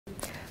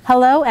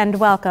Hello and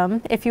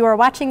welcome. If you are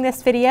watching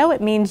this video,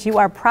 it means you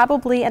are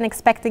probably an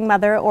expecting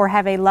mother or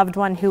have a loved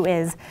one who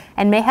is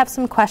and may have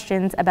some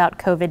questions about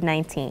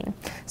COVID-19.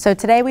 So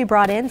today we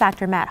brought in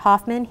Dr. Matt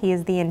Hoffman. He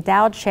is the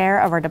endowed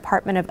chair of our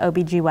Department of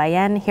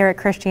OBGYN here at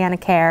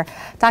ChristianaCare.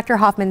 Dr.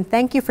 Hoffman,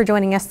 thank you for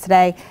joining us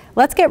today.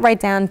 Let's get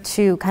right down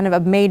to kind of a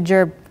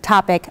major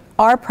topic.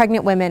 Are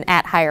pregnant women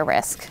at higher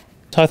risk?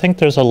 So I think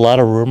there's a lot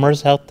of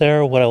rumors out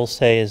there. What I will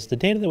say is the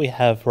data that we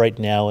have right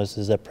now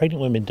is that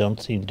pregnant women don't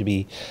seem to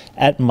be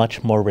at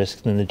much more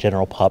risk than the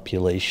general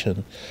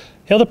population.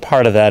 The other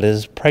part of that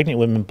is pregnant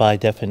women by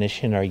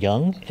definition are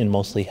young and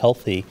mostly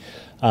healthy.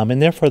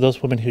 And therefore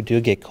those women who do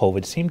get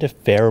COVID seem to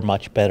fare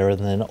much better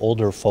than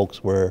older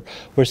folks where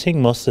we're seeing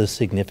most of the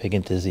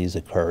significant disease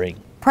occurring.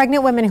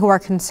 Pregnant women who are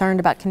concerned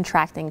about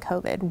contracting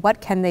COVID,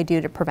 what can they do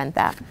to prevent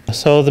that?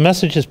 So the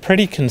message is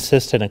pretty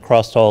consistent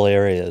across all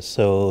areas.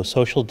 So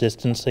social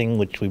distancing,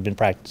 which we've been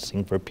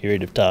practicing for a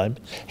period of time,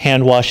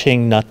 hand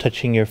washing, not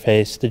touching your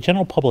face, the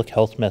general public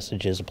health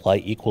messages apply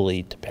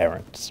equally to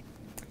parents.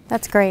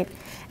 That's great.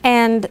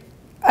 And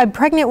a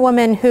pregnant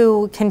woman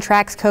who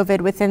contracts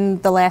COVID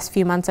within the last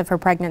few months of her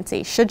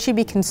pregnancy, should she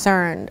be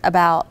concerned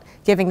about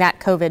giving that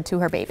COVID to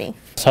her baby?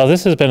 So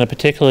this has been a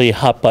particularly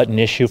hot button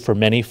issue for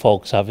many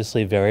folks,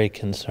 obviously very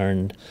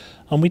concerned.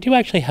 We do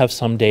actually have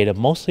some data,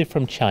 mostly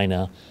from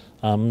China.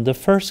 The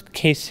first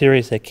case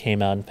series that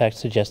came out, in fact,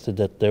 suggested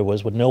that there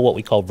was what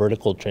we call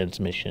vertical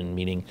transmission,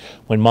 meaning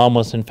when mom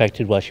was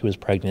infected while she was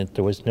pregnant,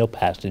 there was no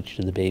passage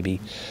to the baby.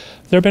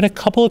 There have been a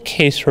couple of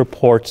case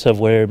reports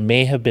of where it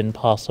may have been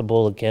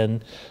possible.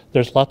 Again,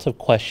 there's lots of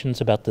questions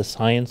about the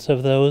science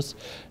of those.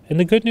 And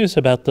the good news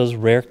about those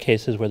rare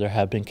cases where there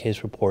have been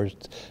case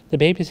reports, the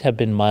babies have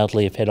been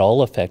mildly, if at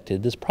all,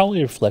 affected. This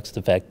probably reflects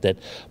the fact that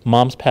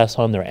moms pass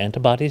on their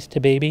antibodies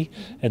to baby,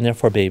 and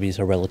therefore babies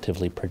are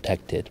relatively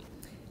protected.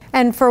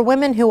 And for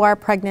women who are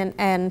pregnant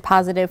and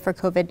positive for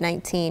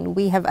COVID-19,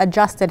 we have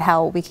adjusted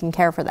how we can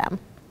care for them.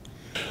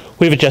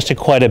 We've adjusted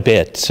quite a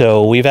bit.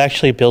 So we've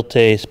actually built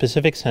a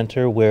specific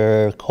center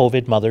where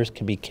COVID mothers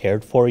can be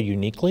cared for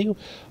uniquely,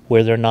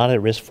 where they're not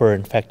at risk for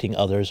infecting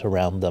others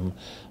around them.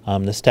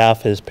 The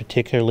staff is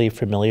particularly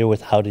familiar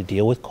with how to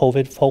deal with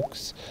COVID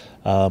folks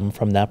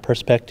from that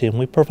perspective.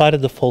 We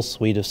provided the full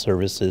suite of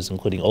services,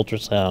 including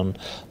ultrasound,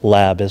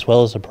 lab, as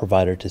well as a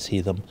provider to see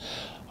them.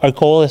 Our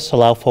goal is to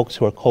allow folks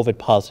who are COVID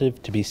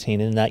positive to be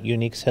seen in that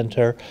unique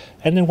center,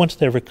 and then once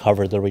they're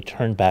recovered, they'll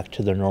return back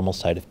to their normal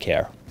site of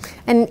care.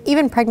 And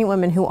even pregnant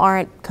women who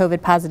aren't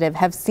COVID positive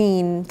have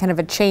seen kind of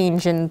a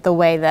change in the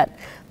way that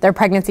their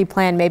pregnancy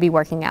plan may be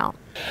working out.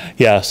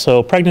 Yeah,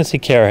 so pregnancy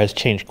care has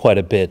changed quite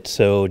a bit.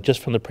 So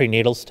just from the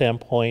prenatal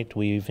standpoint,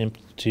 we've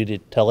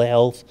instituted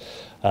telehealth.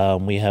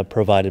 We have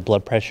provided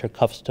blood pressure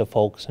cuffs to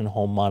folks and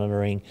home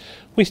monitoring.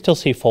 We still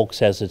see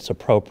folks as it's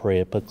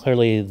appropriate, but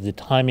clearly the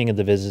timing of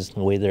the visits and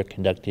the way they're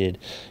conducted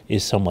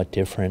is somewhat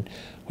different.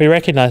 We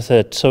recognize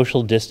that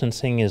social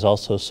distancing is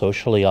also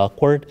socially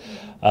awkward.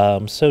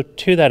 So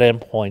to that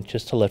end point,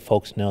 just to let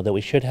folks know that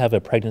we should have a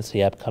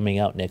pregnancy app coming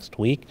out next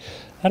week.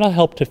 That'll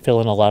help to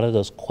fill in a lot of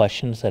those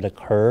questions that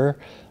occur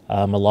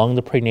along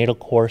the prenatal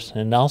course,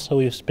 and also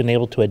we've been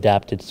able to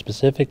adapt it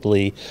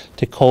specifically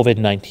to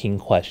COVID-19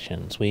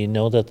 questions. We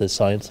know that the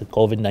science of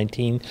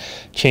COVID-19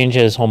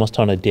 changes almost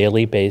on a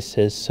daily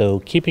basis,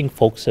 so keeping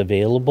folks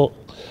available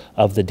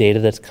of the data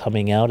that's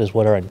coming out is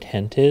what our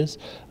intent is.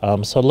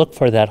 So look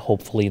for that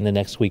hopefully in the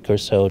next week or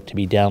so to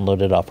be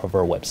downloaded off of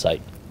our website.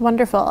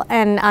 Wonderful.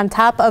 And on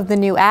top of the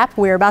new app,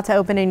 we're about to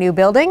open a new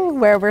building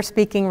where we're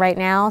speaking right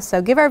now.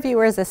 So give our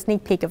viewers a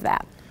sneak peek of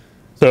that.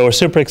 So we're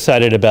super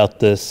excited about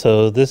this.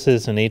 So this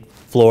is an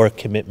 8th-floor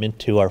commitment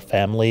to our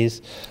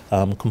families,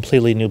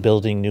 completely new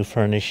building, new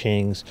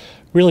furnishings,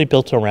 really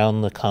built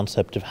around the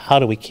concept of how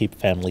do we keep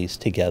families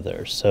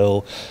together.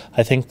 So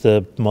I think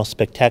the most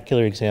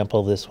spectacular example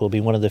of this will be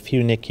one of the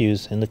few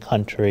NICUs in the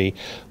country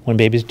when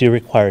babies do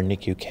require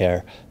NICU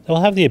care.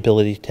 They'll have the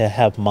ability to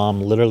have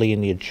mom literally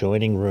in the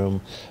adjoining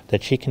room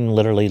that she can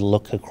literally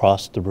look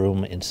across the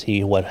room and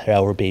see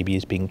how her baby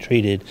is being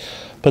treated.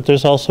 But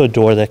there's also a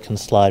door that can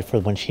slide for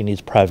when she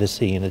needs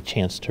privacy and a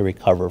chance to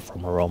recover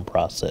from her own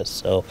process.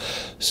 So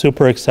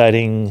super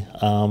exciting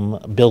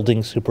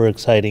building, super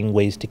exciting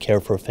ways to care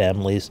for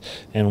families,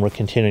 and we're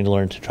continuing to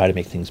learn to try to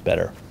make things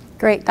better.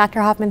 Great. Dr.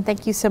 Hoffman,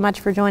 thank you so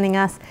much for joining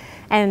us.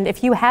 And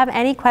if you have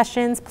any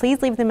questions,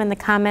 please leave them in the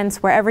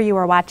comments wherever you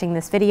are watching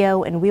this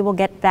video, and we will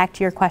get back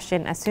to your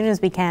question as soon as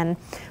we can.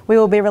 We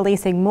will be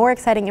releasing more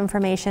exciting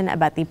information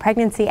about the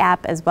pregnancy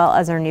app as well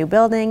as our new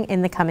building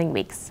in the coming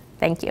weeks.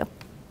 Thank you.